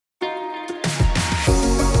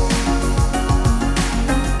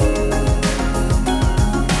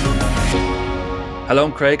Hello,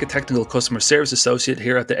 I'm Craig, a Technical Customer Service Associate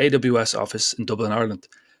here at the AWS office in Dublin, Ireland.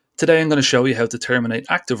 Today I'm going to show you how to terminate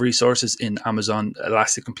active resources in Amazon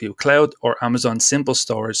Elastic Compute Cloud or Amazon Simple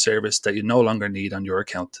Storage Service that you no longer need on your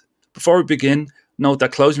account. Before we begin, note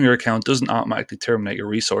that closing your account doesn't automatically terminate your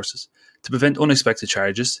resources. To prevent unexpected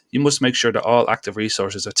charges, you must make sure that all active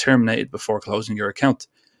resources are terminated before closing your account.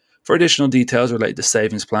 For additional details related to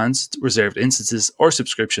savings plans, reserved instances, or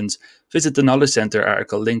subscriptions, visit the Knowledge Center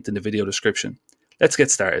article linked in the video description. Let's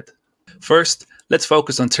get started. First, let's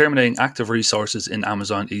focus on terminating active resources in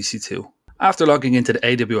Amazon EC2. After logging into the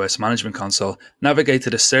AWS Management Console, navigate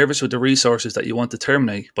to the service with the resources that you want to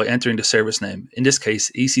terminate by entering the service name, in this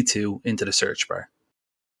case EC2, into the search bar.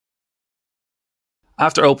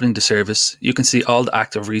 After opening the service, you can see all the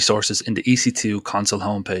active resources in the EC2 console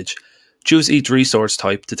homepage. Choose each resource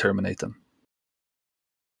type to terminate them.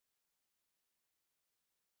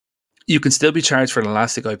 You can still be charged for an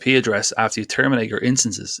Elastic IP address after you terminate your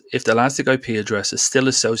instances if the Elastic IP address is still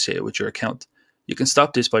associated with your account. You can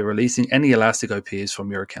stop this by releasing any Elastic IPs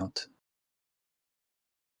from your account.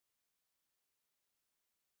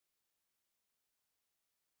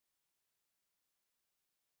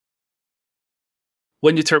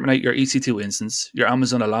 When you terminate your EC2 instance, your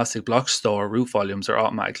Amazon Elastic Block Store root volumes are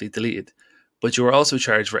automatically deleted, but you are also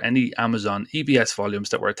charged for any Amazon EBS volumes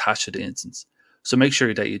that were attached to the instance, so make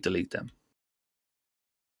sure that you delete them.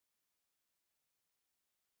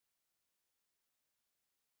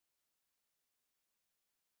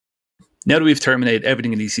 Now that we've terminated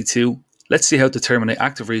everything in EC2, let's see how to terminate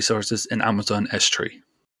active resources in Amazon S3.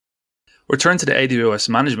 Return to the AWS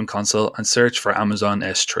Management Console and search for Amazon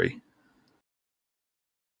S3.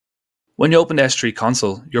 When you open the S3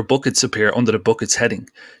 console, your buckets appear under the Buckets heading.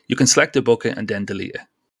 You can select the bucket and then delete it.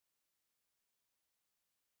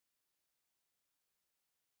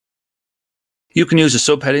 You can use the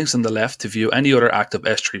subheadings on the left to view any other active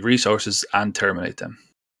S3 resources and terminate them.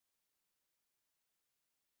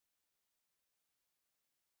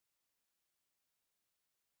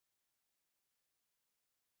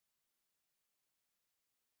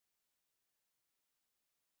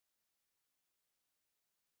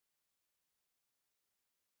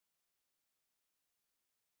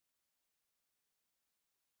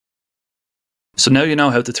 So now you know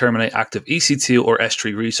how to terminate active EC2 or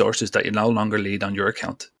S3 resources that you no longer need on your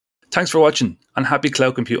account. Thanks for watching, and happy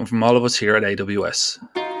cloud computing from all of us here at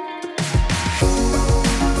AWS.